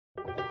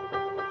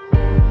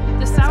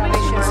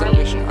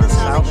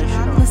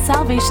the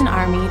Salvation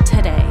Army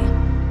today.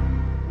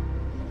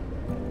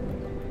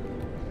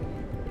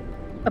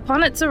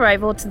 Upon its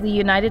arrival to the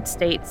United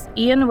States,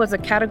 Ian was a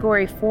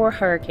Category 4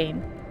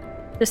 hurricane.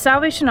 The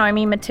Salvation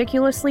Army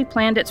meticulously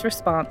planned its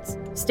response,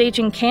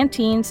 staging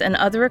canteens and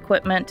other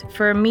equipment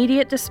for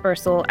immediate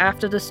dispersal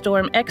after the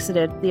storm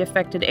exited the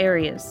affected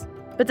areas.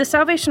 But the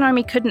Salvation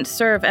Army couldn't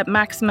serve at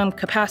maximum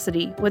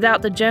capacity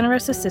without the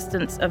generous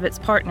assistance of its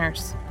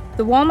partners.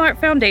 The Walmart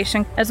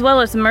Foundation, as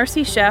well as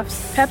Mercy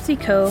Chefs,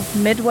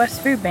 PepsiCo,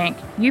 Midwest Food Bank,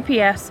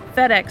 UPS,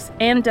 FedEx,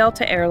 and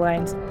Delta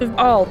Airlines, have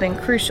all been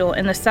crucial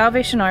in the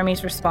Salvation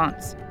Army's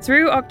response.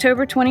 Through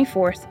October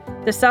 24th,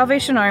 the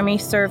Salvation Army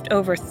served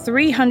over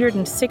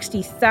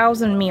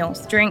 360,000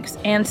 meals, drinks,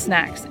 and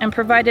snacks, and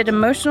provided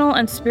emotional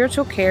and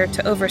spiritual care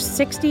to over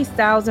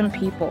 60,000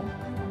 people.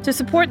 To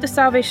support the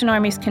Salvation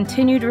Army's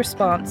continued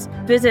response,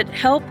 visit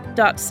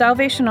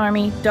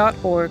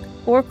help.salvationarmy.org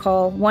or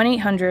call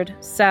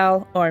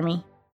 1-800-SAL-ARMY.